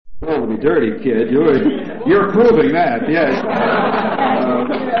filthy, dirty kid. You're proving that, yes.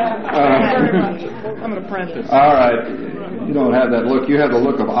 I'm an apprentice. All right. You don't have that look. You have the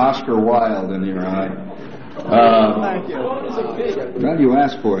look of Oscar Wilde in your eye. Thank you. Well, you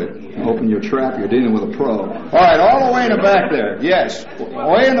asked for it. Open your trap. You're dealing with a pro. All right, all the way in the back there. Yes,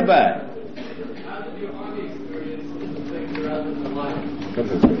 way in the back.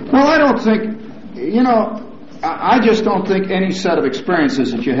 Well, I don't think, I just don't think any set of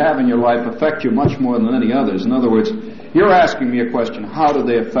experiences that you have in your life affect you much more than any others. In other words, you're asking me a question, how do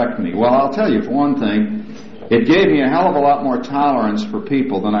they affect me? Well, I'll tell you, for one thing, it gave me a hell of a lot more tolerance for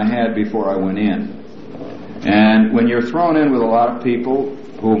people than I had before I went in. And when you're thrown in with a lot of people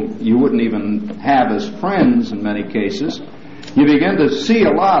whom you wouldn't even have as friends in many cases, you begin to see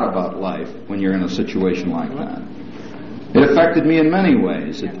a lot about life when you're in a situation like that. It affected me in many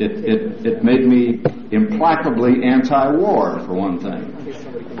ways. It made me implacably anti-war, for one thing.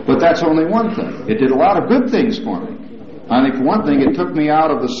 But that's only one thing. It did a lot of good things for me. I think, for one thing, it took me out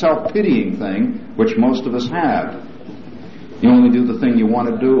of the self-pitying thing, which most of us have. You only do the thing you want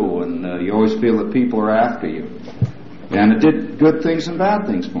to do, and you always feel that people are after you. And it did good things and bad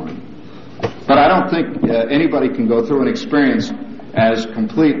things for me. But I don't think anybody can go through an experience as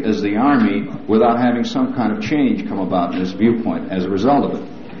complete as the Army without having some kind of change come about in his viewpoint as a result of it.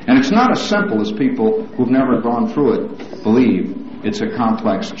 And it's not as simple as people who've never gone through it believe. It's a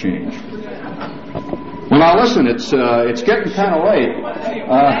complex change. Well, now listen, it's getting kind of late.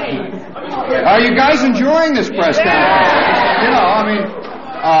 Are you guys enjoying this press conference?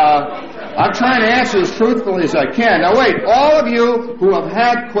 I'm trying to answer as truthfully as I can. Now wait, all of you who have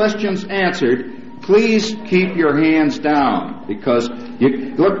had questions answered, please keep your hands down, because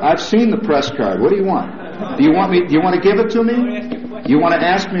look, I've seen the press card. What do you want? Do you want to give it to me? You want to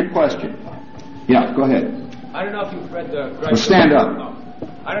ask me a question? Yeah, go ahead. I don't know if you've read the Gripes. Well, stand up.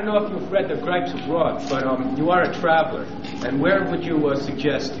 I don't know if you've read the Gripes Abroad, but you are a traveler, and where would you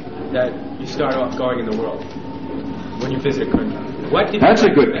suggest that you start off going in the world when you visit a country? That's a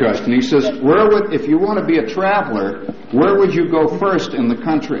good question. He says, if you want to be a traveler, where would you go first in the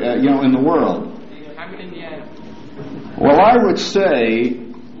country, in the world? Well, I would say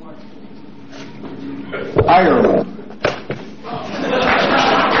Ireland.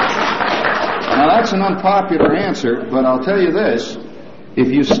 Now, that's an unpopular answer, but I'll tell you this. If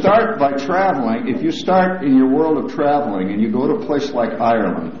you start by traveling, if you start in your world of traveling and you go to a place like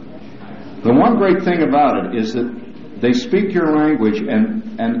Ireland, the one great thing about it is that they speak your language,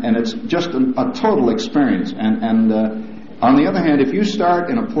 and it's just a total experience. And on the other hand, if you start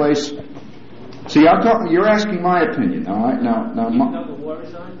in a place... See, you're asking my opinion. All right? Now, do you know the war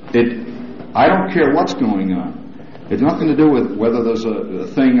is on? I don't care what's going on. It's nothing to do with whether there's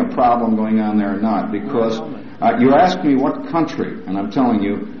a problem going on there or not, because you ask me what country, and I'm telling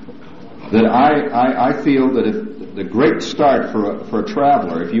you that I feel that if the great start for a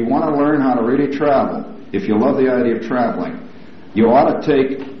traveler, if you want to learn how to really travel, if you love the idea of traveling, you ought to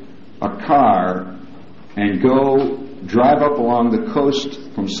take a car and go drive up along the coast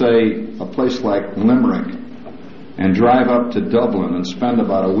from, say, a place like Limerick, and drive up to Dublin and spend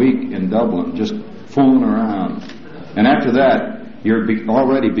about a week in Dublin just fooling around. And after that, you're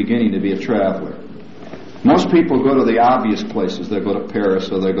already beginning to be a traveler. Most people go to the obvious places. They go to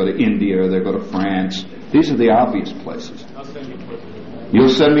Paris, or they go to India, or they go to France. These are the obvious places. You'll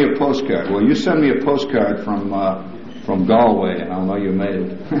send me a postcard. Well, you send me a postcard from Galway, and I'll know you made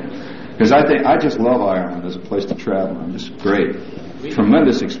it. Because I just love Ireland as a place to travel. It's great,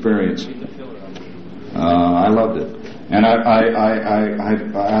 tremendous experience. I loved it, and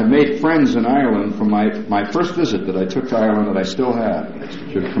I made friends in Ireland from my first visit that I took to Ireland, that I still have. It's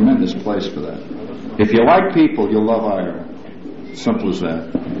a tremendous place for that. If you like people, you'll love Ireland. Simple as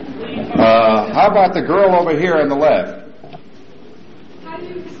that. How about the girl over here on the left? How do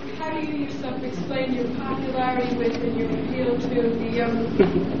you yourself explain your popularity with and your appeal to the young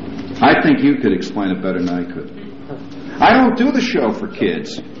people? I think you could explain it better than I could. I don't do the show for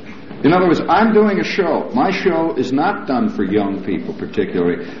kids. In other words, I'm doing a show. My show is not done for young people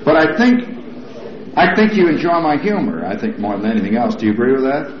particularly. But I think you enjoy my humor, I think, more than anything else. Do you agree with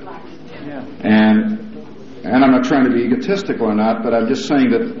that? Yeah. And I'm not trying to be egotistical or not, but I'm just saying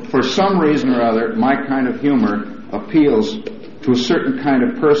that for some reason or other, my kind of humor appeals to a certain kind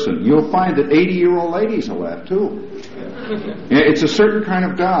of person. You'll find that 80-year-old ladies will laugh, too. It's a certain kind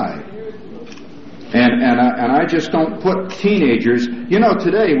of guy. And I just don't put teenagers...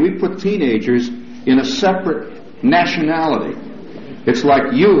 today we put teenagers in a separate nationality. It's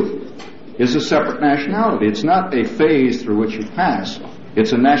like youth is a separate nationality. It's not a phase through which you pass.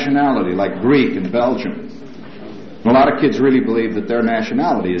 It's a nationality, like Greek and Belgium. And a lot of kids really believe that their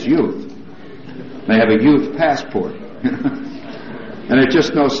nationality is youth. They have a youth passport. And there's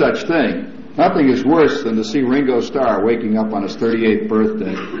just no such thing. Nothing is worse than to see Ringo Starr waking up on his 38th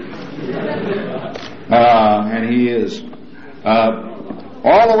birthday. And he is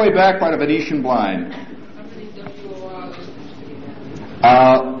all the way back by the Venetian blind.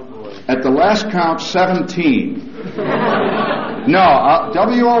 At the last count, 17. No,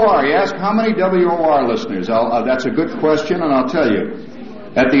 WOR. You ask how many WOR listeners. That's a good question, and I'll tell you.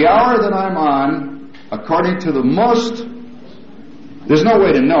 At the hour that I'm on, according to the most, there's no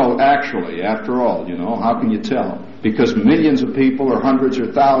way to know, actually, after all, how can you tell? Because millions of people, or hundreds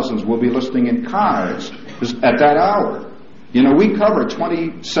or thousands, will be listening in cars at that hour. We cover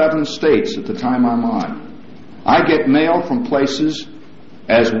 27 states at the time I'm on. I get mail from places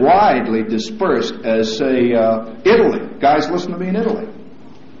as widely dispersed as, say, Italy. Guys listen to me in Italy.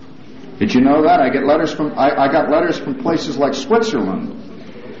 Did you know that? I got letters from places like Switzerland.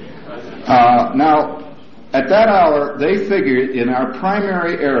 Now, at that hour, they figured in our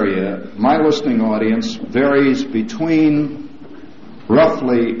primary area, my listening audience varies between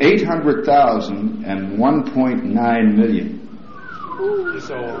roughly 800,000 and 1.9 million. That's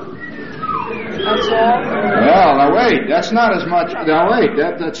all? Well, now wait, that's not as much. Now wait,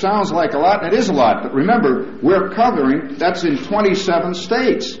 that sounds like a lot. That is a lot. But remember, we're covering, that's in 27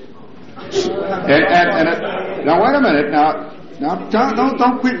 states. Now wait a minute. Now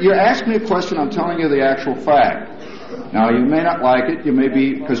don't quit. You ask me a question, I'm telling you the actual fact. Now, you may not like it, you may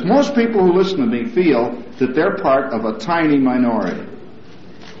be, because most people who listen to me feel that they're part of a tiny minority.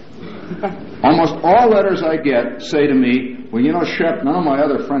 Almost all letters I get say to me, well, Shep, none of my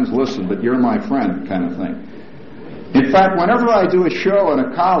other friends listen, but you're my friend, kind of thing. In fact, whenever I do a show in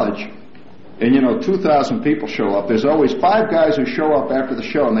a college, and 2,000 people show up, there's always 5 guys who show up after the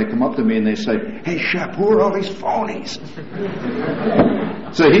show, and they come up to me and they say, hey, Shep, who are all these phonies?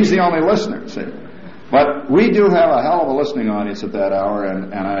 So he's the only listener, see. But we do have a hell of a listening audience at that hour,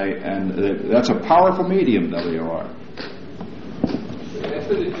 and that's a powerful medium, WOR.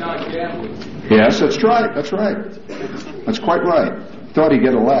 Yes, that's right. That's right. That's quite right. Thought he'd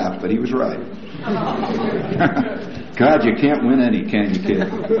get a laugh, but he was right. God, you can't win any, can you, kid?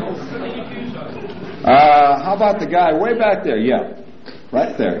 How about the guy way back there? Yeah,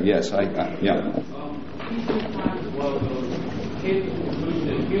 right there. Yes, yeah.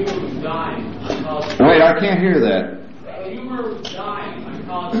 Wait, I can't hear that.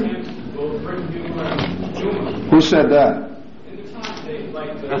 Who said that?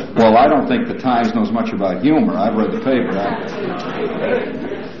 Well, I don't think the Times knows much about humor. I've read the paper.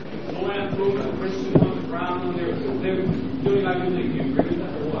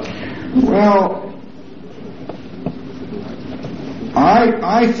 Well,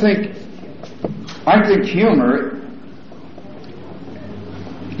 I think humor,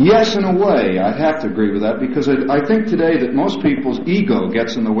 yes, in a way, I'd have to agree with that, because I think today that most people's ego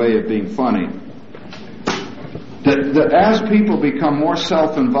gets in the way of being funny. That as people become more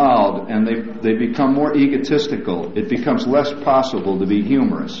self-involved and they become more egotistical, it becomes less possible to be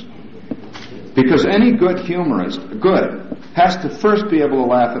humorous. Because any good humorist, has to first be able to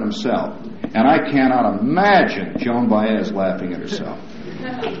laugh at himself. And I cannot imagine Joan Baez laughing at herself.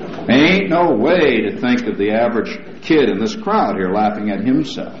 There ain't no way to think of the average kid in this crowd here laughing at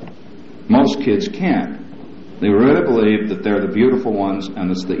himself. Most kids can't. They really believe that they're the beautiful ones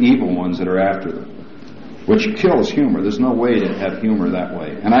and it's the evil ones that are after them, which kills humor. There's no way to have humor that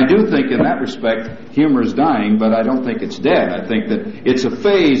way. And I do think in that respect humor is dying, but I don't think it's dead. I think that it's a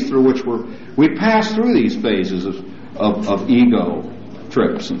phase through which we pass through these phases of ego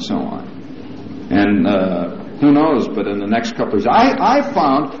trips and so on. And who knows, but in the next couple of years, I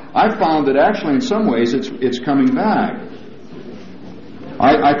found that actually in some ways it's coming back.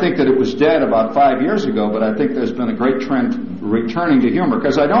 I think that it was dead about 5 years ago, but I think there's been a great trend returning to humor,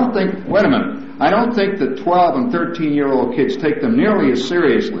 because I don't think that 12 and 13-year-old kids take them nearly as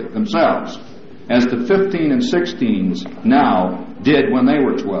seriously themselves as the 15 and 16s now did when they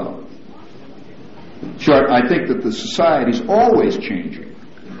were 12. Sure, I think that the society's always changing,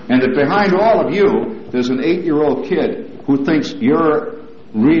 and that behind all of you, there's an 8-year-old kid who thinks you're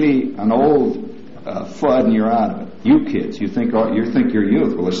really an old FUD and you're out of it. You kids, you think you're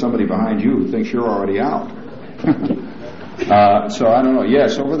youth. Well, there's somebody behind you who thinks you're already out. So I don't know.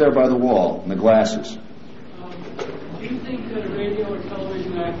 Yes, over there by the wall, in the glasses. Do you think that a radio or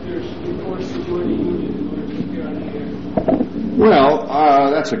television actor should be forced to join a union in order to appear on the air? Well,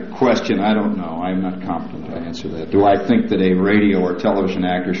 that's a question I don't know. I'm not competent to answer that. Do I think that a radio or television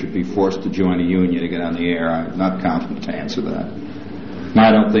actor should be forced to join a union to get on the air? I'm not competent to answer that. And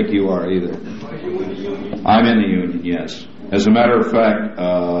I don't think you are either. you in the union? I'm in the union, yes. As a matter of fact,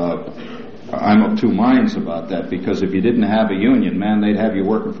 I'm of two minds about that, because if you didn't have a union, man, they'd have you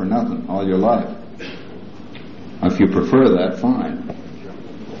working for nothing all your life. If you prefer that, fine.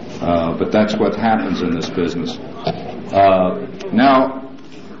 But that's what happens in this business. Now,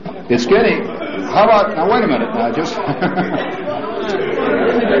 it's getting... How about... Now, wait a minute. Now, just...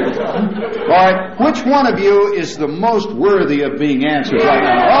 All right. Which one of you is the most worthy of being answered right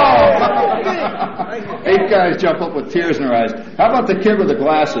now? Oh! 8 guys jump up with tears in their eyes. How about the kid with the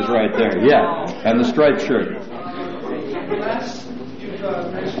glasses right there? Yeah. And the striped shirt. Last, you've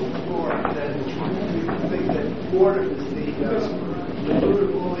mentioned before that you think that boredom is the root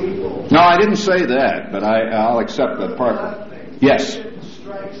of all evil. No, I didn't say that, but I'll accept that part. Yes.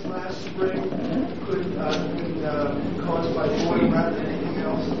 Strikes last spring could be caused by boredom rather than anything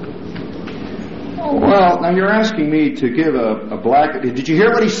else. Well, now you're asking me to give a black... Did you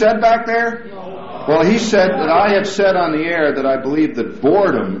hear what he said back there? Well, he said that I have said on the air that I believe that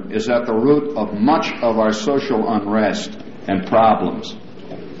boredom is at the root of much of our social unrest and problems.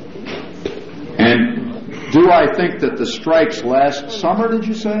 And do I think that the strikes last summer, did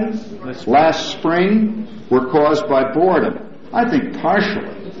you say? Last spring were caused by boredom? I think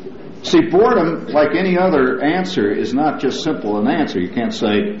partially. See, boredom, like any other answer, is not just simple an answer. You can't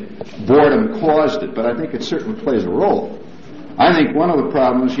say boredom caused it, but I think it certainly plays a role. I think one of the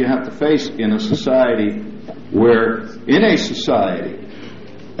problems you have to face in a society where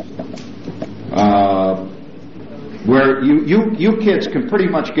you kids can pretty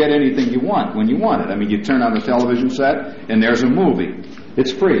much get anything you want when you want it. I mean, you turn on the television set and there's a movie.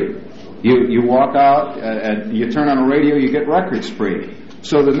 It's free. You walk out and you turn on a radio, you get records free.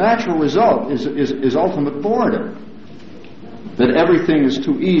 So the natural result is ultimate boredom. That everything is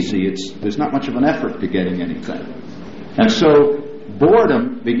too easy. There's not much of an effort to getting anything. And so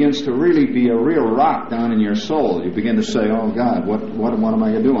boredom begins to really be a real rock down in your soul. You begin to say, oh God, what am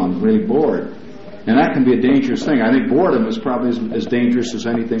I going to do? I'm really bored. And that can be a dangerous thing. I think boredom is probably as dangerous as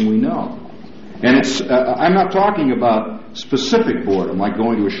anything we know. And I'm not talking about specific boredom, like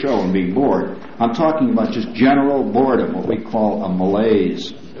going to a show and being bored. I'm talking about just general boredom, what we call a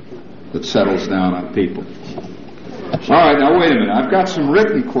malaise that settles down on people. All right, now wait a minute. I've got some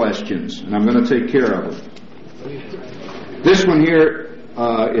written questions, and I'm going to take care of them. This one here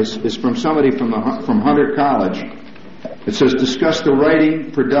is from somebody from Hunter College. It says, discuss the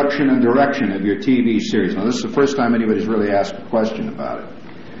writing, production, and direction of your TV series. Now, this is the first time anybody's really asked a question about it.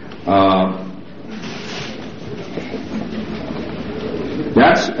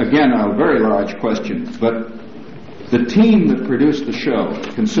 That's, again, a very large question. But the team that produced the show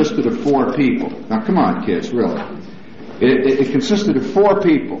consisted of 4 people. Now, come on, kids, really. It consisted of 4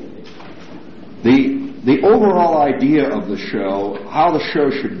 people. The overall idea of the show, how the show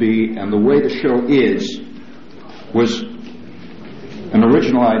should be, and the way the show is, was an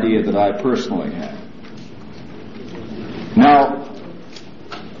original idea that I personally had. Now,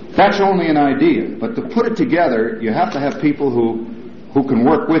 that's only an idea, but to put it together, you have to have people who can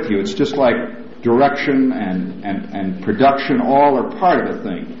work with you. It's just like direction and production all are part of a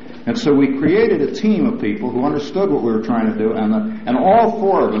thing. And so we created a team of people who understood what we were trying to do, and all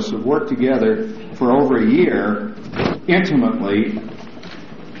 4 of us have worked together for over a year, intimately,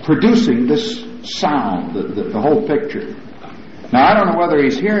 producing this sound, the whole picture. Now, I don't know whether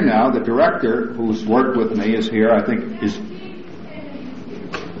he's here now. The director who's worked with me is here, I think is...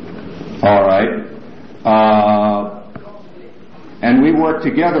 All right. And we worked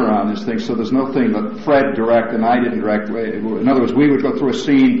together on this thing, so there's no thing that Fred direct and I didn't direct. In other words, we would go through a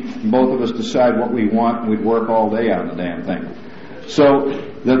scene, and both of us decide what we want, and we'd work all day on the damn thing. So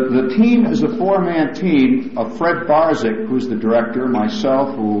the team is a 4-man team of Fred Barzik, who's the director,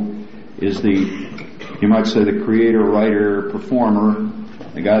 myself, who is you might say, the creator, writer, performer,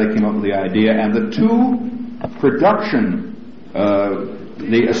 the guy that came up with the idea, and the 2 production,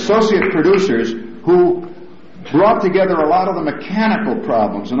 the associate producers who brought together a lot of the mechanical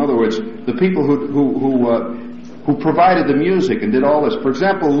problems. In other words, the people who provided the music and did all this. For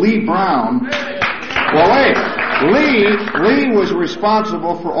example, Lee Brown. Well, wait. Lee was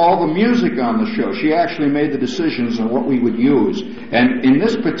responsible for all the music on the show. She actually made the decisions on what we would use. And in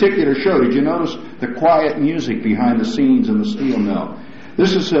this particular show, did you notice the quiet music behind the scenes in the steel mill?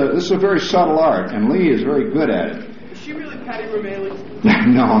 This is a very subtle art, and Lee is very good at it. Is she really Patty Romali?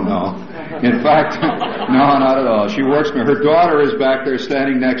 No. In fact, no, not at all. She works for her daughter is back there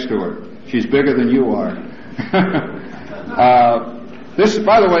standing next to her. She's bigger than you are. This,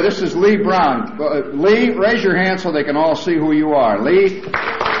 by the way, this is Lee Brown. Lee, raise your hand so they can all see who you are. Lee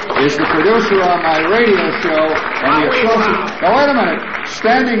is the producer on my radio show and the associate. Now, wait a minute.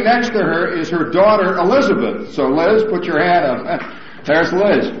 standing next to her is her daughter, Elizabeth. So, Liz, put your hand up. There's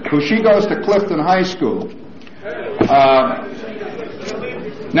Liz, who she goes to Clifton High School.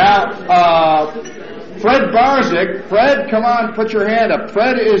 Fred Barzik. Fred, come on, put your hand up.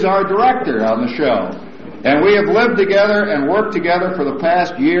 Fred is our director on the show. And we have lived together and worked together for the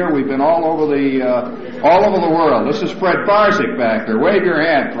past year. We've been all over the world. This is Fred Barzik back there. Wave your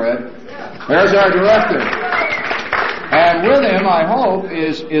hand, Fred. There's our director. And with him, I hope,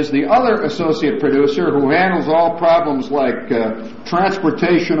 is the other associate producer who handles all problems like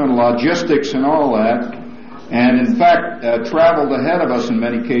transportation and logistics and all that. And in fact, traveled ahead of us in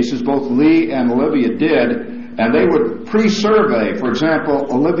many cases. Both Lee and Olivia did. And they would pre-survey. For example,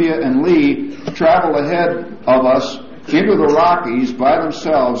 Olivia and Lee traveled ahead of us into the Rockies by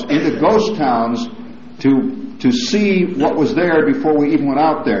themselves, into ghost towns to see what was there before we even went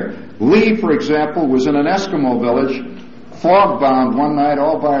out there. Lee, for example, was in an Eskimo village, fog-bound one night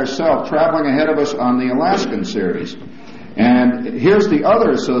all by herself, traveling ahead of us on the Alaskan series. And here's the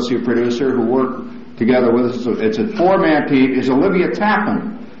other associate producer who worked together with us. It's a four-man team, is Olivia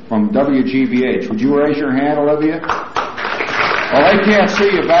Tappan from WGBH. Would you raise your hand, Olivia? Well, they can't see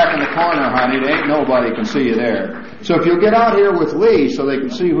you back in the corner, honey. There ain't nobody can see you there. So if you'll get out here with Lee so they can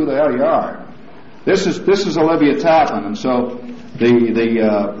see who the hell you are. This is Olivia Tappan, and so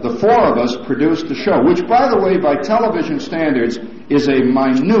the four of us produced the show, which, by the way, by television standards, is a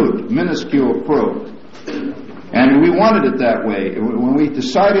minuscule crew. And we wanted it that way. When we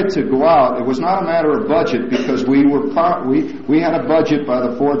decided to go out, it was not a matter of budget, because we had a budget by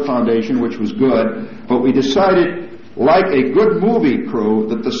the Ford Foundation, which was good, but we decided, like a good movie crew,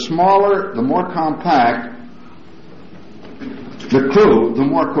 that the smaller, the more compact the crew, the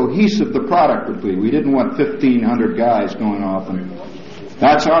more cohesive the product would be. We didn't want 1,500 guys going off, and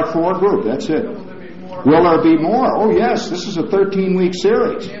that's our four group. That's it. Will there be more? Oh, yes. This is a 13-week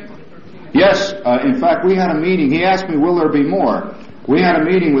series. Yes, in fact, we had a meeting. He asked me, will there be more? We had a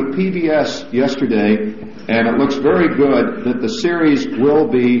meeting with PBS yesterday, and it looks very good that the series will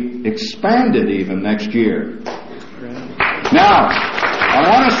be expanded even next year. Now, I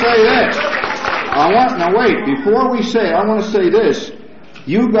want to say this. Now wait, before we say it, I want to say this.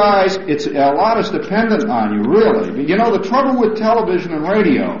 You guys, a lot is dependent on you, really. But you know, the trouble with television and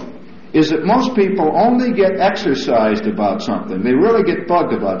radio is that most people only get exercised about something. They really get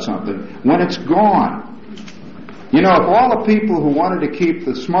bugged about something when it's gone. You know, if all the people who wanted to keep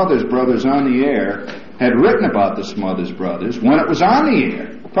the Smothers Brothers on the air had written about the Smothers Brothers when it was on the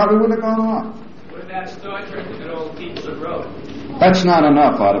air, it probably wouldn't have gone on. What about Star Trek that old Pizza Road? That's not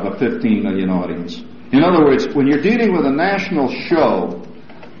enough out of a 15 million audience. In other words, when you're dealing with a national show,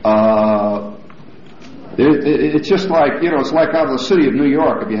 it's just like, it's like out of the city of New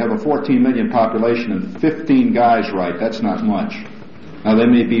York. If you have a 14 million population and 15 guys write, that's not much. Now, they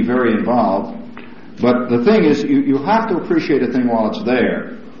may be very involved, but the thing is, you have to appreciate a thing while it's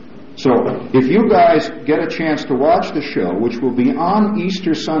there. So, if you guys get a chance to watch the show, which will be on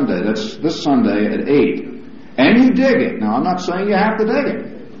Easter Sunday, that's this Sunday at 8, and you dig it. Now, I'm not saying you have to dig it,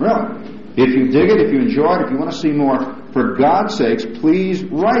 really. If you dig it, if you enjoy it, if you want to see more, for God's sakes, please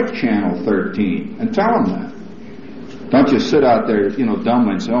write Channel 13 and tell them that. Don't just sit out there,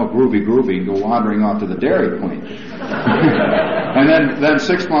 dumbly and say, oh, groovy, and go wandering off to the Dairy Queen. And then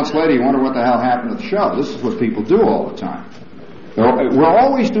 6 months later, you wonder what the hell happened to the show. This is what people do all the time. We're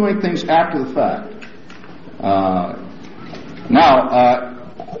always doing things after the fact. Now,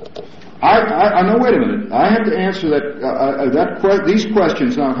 wait a minute. I have to answer these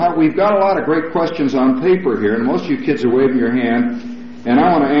questions. Now, we've got a lot of great questions on paper here, and most of you kids are waving your hand, and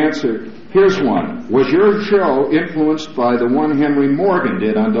I want to answer. Here's one. Was your show influenced by the one Henry Morgan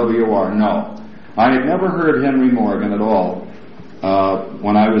did on WR? No. I had never heard Henry Morgan at all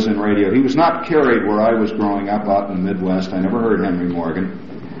when I was in radio. He was not carried where I was growing up out in the Midwest. I never heard Henry Morgan.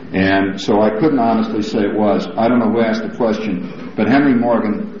 And so I couldn't honestly say it was. I don't know who asked the question, but Henry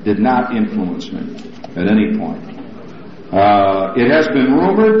Morgan did not influence me at any point. It has been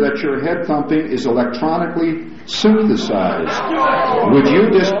rumored that your head thumping is electronically synthesized. Would you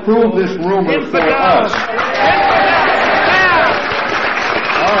disprove this rumor for us?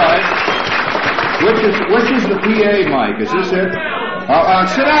 All right. Which is the PA mic? Is this it?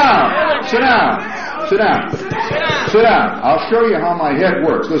 Sit down. Sit down. Sit down. Sit down. I'll show you how my head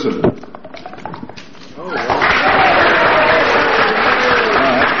works. Listen.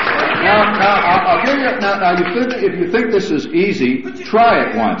 I'll give you. Now, if you think this is easy, try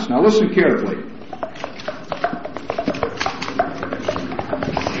it once. Now, listen carefully.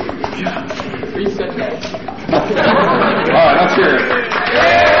 All right, let's hear it.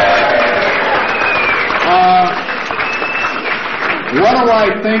 What do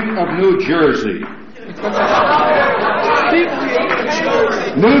I think of New Jersey?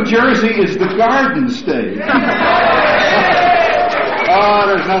 New Jersey is the Garden State. Oh,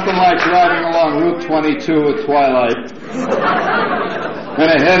 there's nothing like driving along Route 22 at twilight.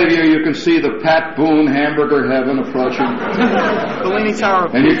 And ahead of you, you can see the Pat Boone hamburger heaven approaching. The Leaning Tower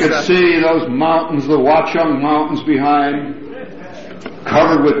of And you Pizza. can see those mountains, the Watchung Mountains behind,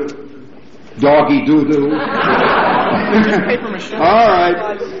 covered with doggy doo-doo. All right.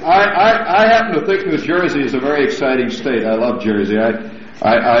 I happen to think New Jersey is a very exciting state. I love Jersey.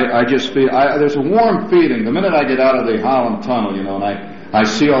 I just feel, there's a warm feeling. The minute I get out of the Holland Tunnel, you know, and I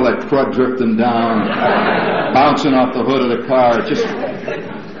see all that crud drifting down, bouncing off the hood of the car.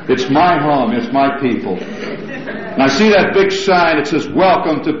 It's my home. It's my people. And I see that big sign that says,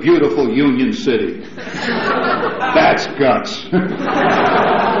 "Welcome to beautiful Union City." That's guts.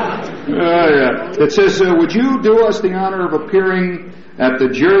 Yeah. It says, "Would you do us the honor of appearing at the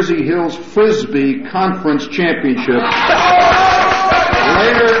Jersey Hills Frisbee Conference Championship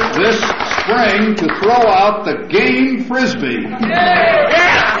later this spring to throw out the game Frisbee?"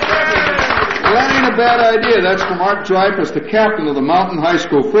 Well, that ain't a bad idea. That's from Art Dreyfus, the captain of the Mountain High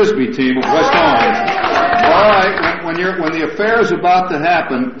School Frisbee team of West Orange. All right, when the affair is about to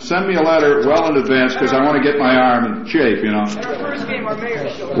happen, send me a letter well in advance because I want to get my arm in shape, you know.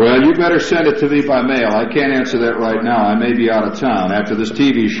 Well, you better send it to me by mail. I can't answer that right now. I may be out of town. After this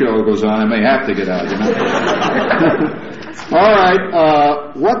TV show goes on, I may have to get out, you know. All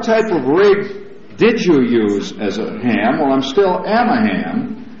right, what type of rig did you use as a ham? Well, I'm still am a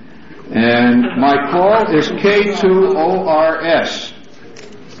ham. And my call is K2ORS.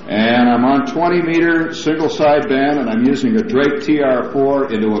 And I'm on 20-meter single-side band, and I'm using a Drake TR4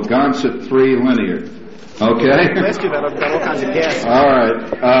 into a Gonset 3 linear. Okay? Ask you that. I've got all kinds of gas. All right.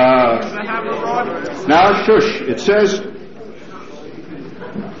 Now, shush. It says,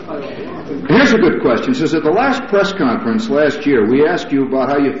 here's a good question. It says, at the last press conference last year, we asked you about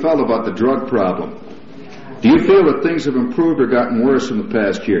how you felt about the drug problem. Do you feel that things have improved or gotten worse in the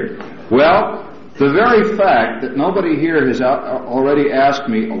past year? Well, the very fact that nobody here has already asked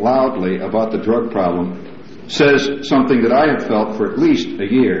me loudly about the drug problem says something that I have felt for at least a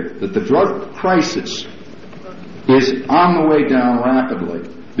year, that the drug crisis is on the way down rapidly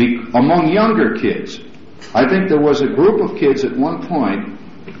among younger kids. I think there was a group of kids at one point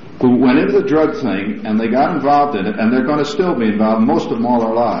who went into the drug thing and they got involved in it, and they're going to still be involved, most of them all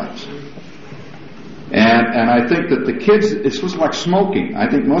their lives. And I think that the kids, it's just like smoking. I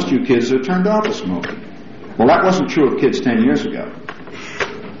think most of you kids are turned off of smoking. Well, that wasn't true of kids 10 years ago.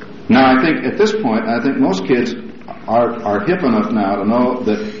 Now, I think at this point, I think most kids are hip enough now to know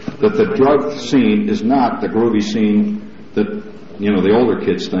that the drug scene is not the groovy scene that, you know, the older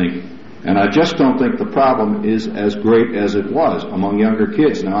kids think. And I just don't think the problem is as great as it was among younger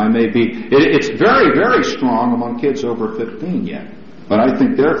kids. Now, it's very, very strong among kids over 15 yet. But I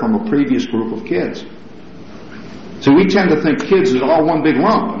think they're from a previous group of kids. So we tend to think kids is all one big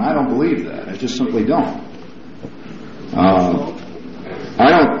lump, and I don't believe that. I just simply don't.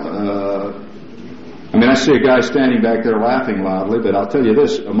 I see a guy standing back there laughing loudly, but I'll tell you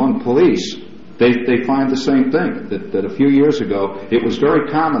this, among police, they find the same thing, that a few years ago, it was very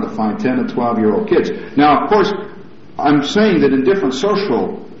common to find 10 and 12-year-old kids. Now, of course, I'm saying that in different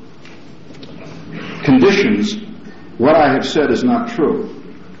social conditions, what I have said is not true.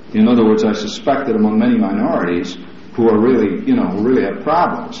 In other words, I suspect that among many minorities who are really, who really have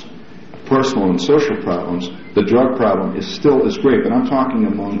problems, personal and social problems, the drug problem is still as great. But I'm talking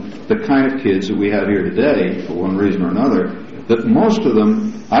among the kind of kids that we have here today, for one reason or another, that most of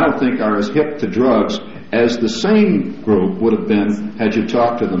them, I don't think, are as hip to drugs as the same group would have been had you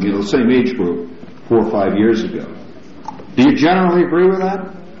talked to them, the same age group 4 or 5 years ago. Do you generally agree with that?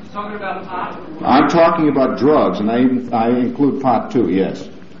 Talking about pot? I'm talking about drugs, and I include pot too, yes.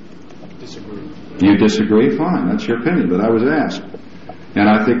 Disagree. You disagree? Fine, that's your opinion, but I was asked. And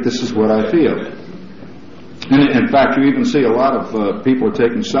I think this is what I feel. And in fact, you even see a lot of people are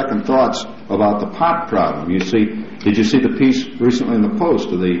taking second thoughts about the pot problem. Did you see the piece recently in the Post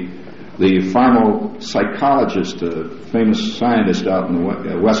of the pharmacopsychologist, a famous scientist out in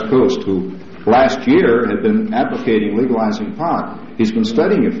the West Coast, who last year had been advocating legalizing pot. He's been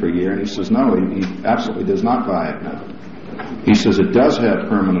studying it for a year, and he says no, he absolutely does not buy it now. He says it does have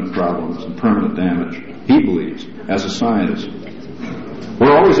permanent problems and permanent damage, he believes, as a scientist.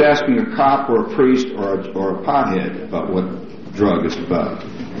 We're always asking a cop or a priest or a pothead about what drug is about.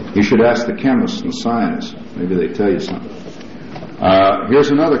 You should ask the chemists and the scientists. Maybe they tell you something. Here's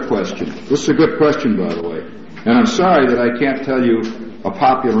another question. This is a good question, by the way. And I'm sorry that I can't tell you a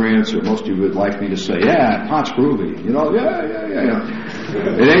popular answer. Most of you would like me to say, yeah, pot's groovy. You know, yeah.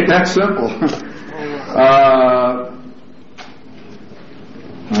 It ain't that simple.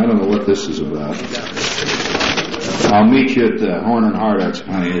 I don't know what this is about. I'll meet you at Horn and Hardacks,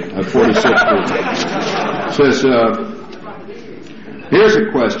 honey, at 46th Street. Says, here's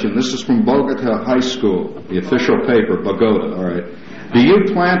a question. This is from Bogota High School, the official paper, Bogota, all right. Do you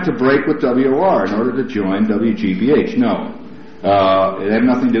plan to break with WOR in order to join WGBH? No. It had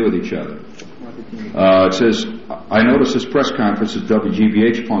nothing to do with each other. It says, I notice this press conference is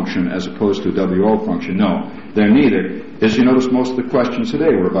WGBH function as opposed to WO function. No, they're neither. As you notice, most of the questions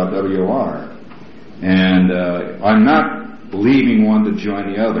today were about WOR. And I'm not leaving one to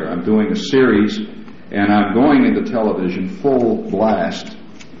join the other. I'm doing a series, and I'm going into television full blast,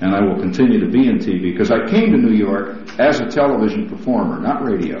 and I will continue to be in TV, because I came to New York as a television performer, not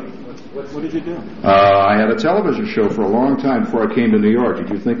radio. What did you do? I had a television show for a long time before I came to New York. Did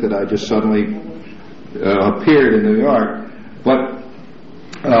you think that I just suddenly appeared in New York? But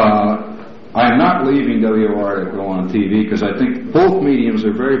I'm not leaving WOR to go on TV, because I think both mediums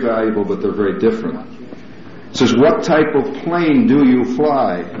are very valuable, but they're very different. It says, what type of plane do you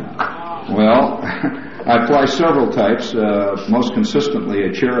fly? Well, I fly several types, most consistently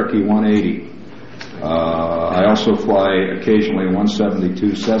a Cherokee 180. I also fly occasionally a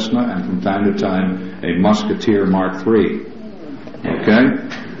 172 Cessna, and from time to time a Musketeer Mark III. Okay?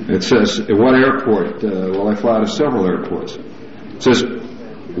 It says, at what airport? Well, I fly to several airports. It says,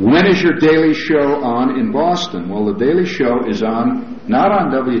 when is your daily show on in Boston? Well, the daily show is on, not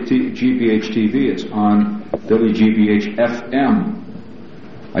on WGBH TV, it's on WGBH FM.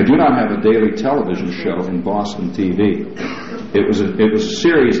 I do not have a daily television show in Boston TV. It was a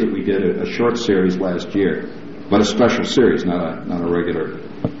series that we did, a short series last year, but a special series, not a regular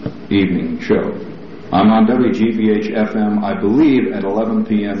evening show. I'm on WGBH FM, I believe, at 11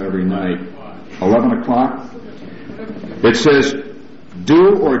 p.m. every night. 11 o'clock? It says,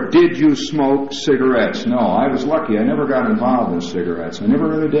 do or did you smoke cigarettes? No, I was lucky. I never got involved in cigarettes. I never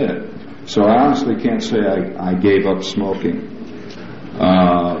really did. So I honestly can't say I gave up smoking.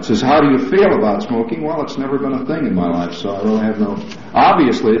 It says, how do you feel about smoking? Well, it's never been a thing in my life, so I really have no...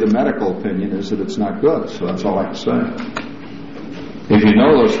 Obviously, the medical opinion is that it's not good, so that's all I can say. If you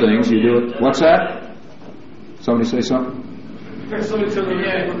know those things, you do it. What's that? Somebody say something?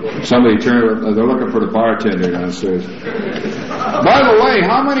 Somebody turn, they're looking for the bartender downstairs. By the way,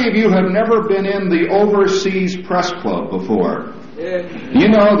 how many of you have never been in the Overseas Press Club before? You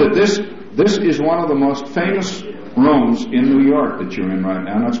know that this is one of the most famous rooms in New York that you're in right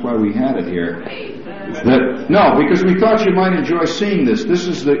now. That's why we had it here. No, because we thought you might enjoy seeing this. This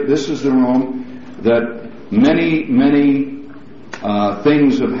is the room that many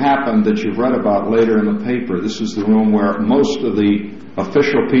things have happened that you've read about later in the paper. This is the room where most of the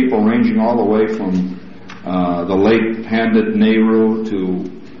official people, ranging all the way from the late Pandit Nehru to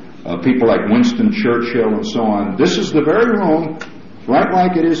people like Winston Churchill and so on. This is the very room, right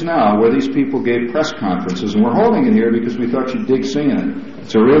like it is now, where these people gave press conferences, and we're holding it here because we thought you'd dig seeing it.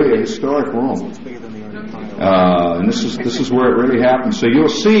 It's really a historic room. And this is where it really happened. So you'll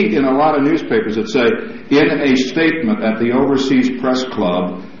see in a lot of newspapers that say, in a statement at the Overseas Press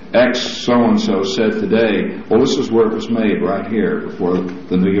Club, X so-and-so said today, well, this is where it was made, right here, before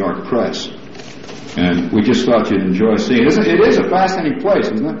the New York press. And we just thought you'd enjoy seeing it. It is a fascinating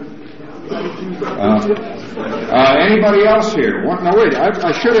place, isn't it? Anybody else here? Now wait,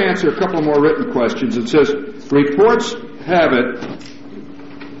 I should answer a couple more written questions. It says, reports have it...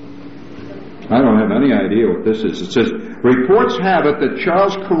 I don't have any idea what this is. It says, reports have it that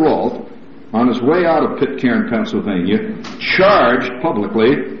Charles Kuralt, on his way out of Pitcairn, Pennsylvania, charged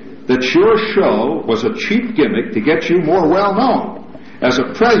publicly that your show was a cheap gimmick to get you more well-known as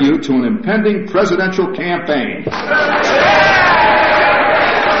a prelude to an impending presidential campaign.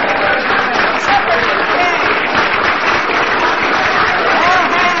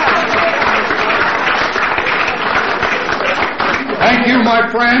 Thank you, my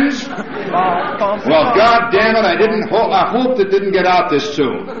friends. Well, God damn it, I hoped it didn't get out this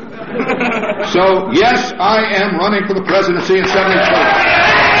soon. So, yes, I am running for the presidency in 72.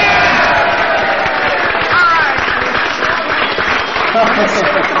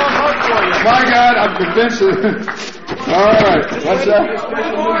 My God, I'm convinced of... All right, what's that?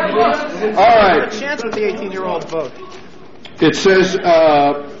 All right. Chance with the 18-year-old vote. It says,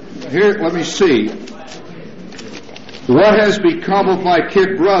 here, let me see. What has become of my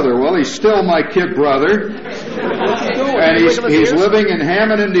kid brother? Well, he's still my kid brother. And he's living in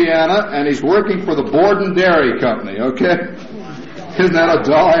Hammond, Indiana, and he's working for the Borden Dairy Company, okay? Isn't that a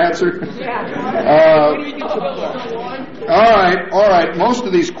dull answer? All right. Most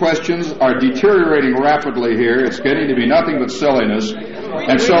of these questions are deteriorating rapidly here. It's getting to be nothing but silliness.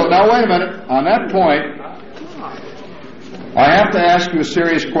 And so, now wait a minute. On that point, I have to ask you a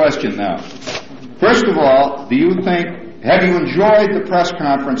serious question now. First of all, have you enjoyed the press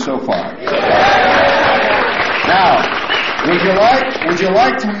conference so far? Now, would you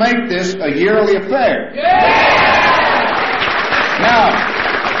like to make this a yearly affair? Now,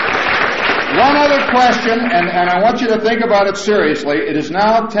 one other question, and I want you to think about it seriously. It is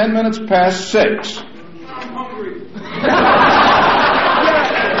now 10 minutes past 6. I'm hungry.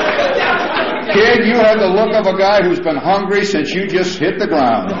 Kid, you have the look of a guy who's been hungry since you just hit the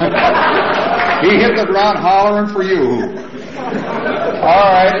ground. He hit the ground hollering for you.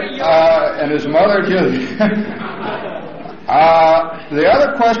 All right, and his mother just... the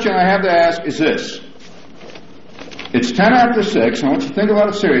other question I have to ask is this. It's 10 after 6, and I want you to think about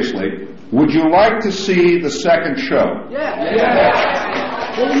it seriously. Would you like to see the second show?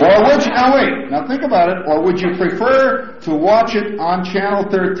 Or would you... Now think about it. Or would you prefer to watch it on Channel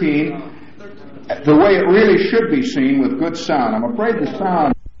 13 the way it really should be seen with good sound? I'm afraid the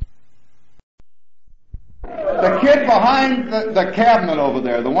sound... The kid behind the cabinet over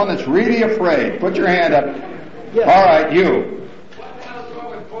there, the one that's really afraid, put your hand up. Yes. All right, you.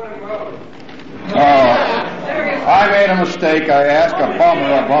 I made a mistake. I asked a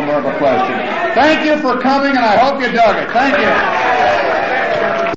bummer of a question. Thank you for coming, and I hope you dug it. Thank you.